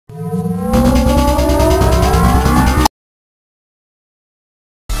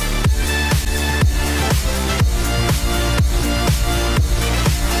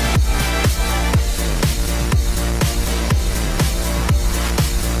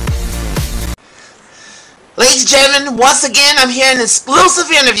Ladies and gentlemen, once again, I'm here in an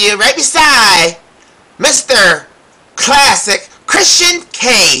exclusive interview right beside Mr. Classic Christian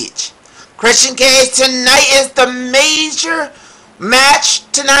Cage. Christian Cage, tonight is the major match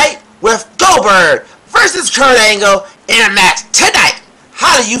tonight with Goldberg versus Kurt Angle in a match tonight.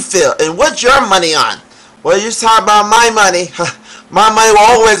 How do you feel? And what's your money on? Well, you're talking about my money. My money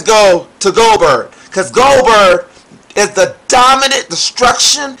will always go to Goldberg, because Goldberg is the dominant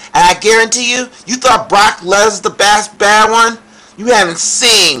destruction, and I guarantee you, you thought Brock Lesnar's the bad one? You haven't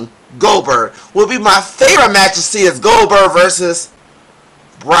seen Goldberg. Will be my favorite match to see is Goldberg versus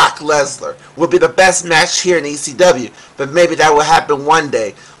Brock Lesnar. Will be the best match here in ECW, but maybe that will happen one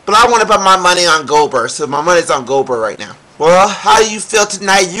day. But I want to put my money on Goldberg, so my money's on Goldberg right now. Well, how do you feel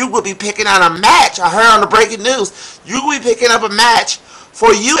tonight? You will be picking out a match. I heard on the breaking news, you will be picking up a match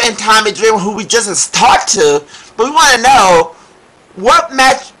for you and Tommy Dreamer, who we just talked to. But we want to know what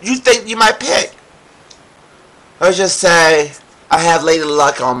match you think you might pick. Let's just say I have Lady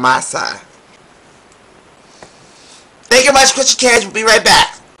Luck on my side. Thank you much, Christian Cage. We'll be right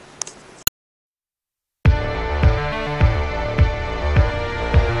back.